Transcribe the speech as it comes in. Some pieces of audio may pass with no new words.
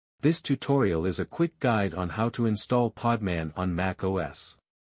This tutorial is a quick guide on how to install Podman on macOS.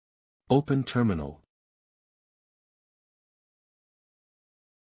 Open Terminal.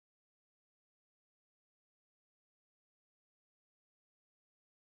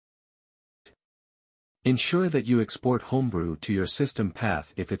 Ensure that you export Homebrew to your system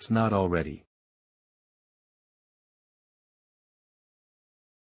path if it's not already.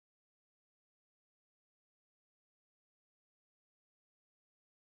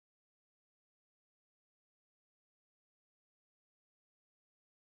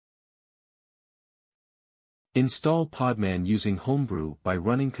 Install Podman using Homebrew by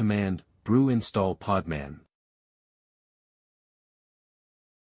running command brew install Podman.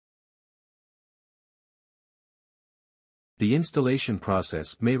 The installation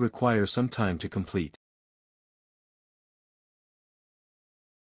process may require some time to complete.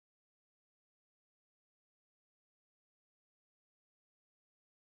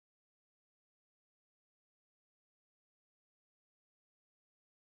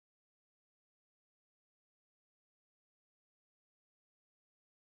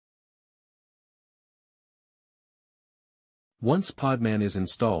 Once Podman is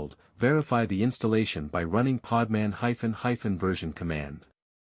installed, verify the installation by running podman ---- version command.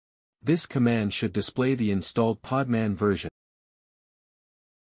 This command should display the installed Podman version.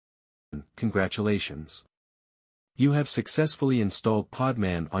 Congratulations! You have successfully installed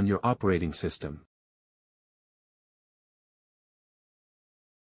Podman on your operating system.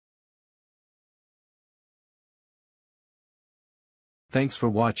 Thanks for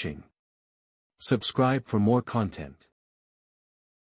watching. Subscribe for more content.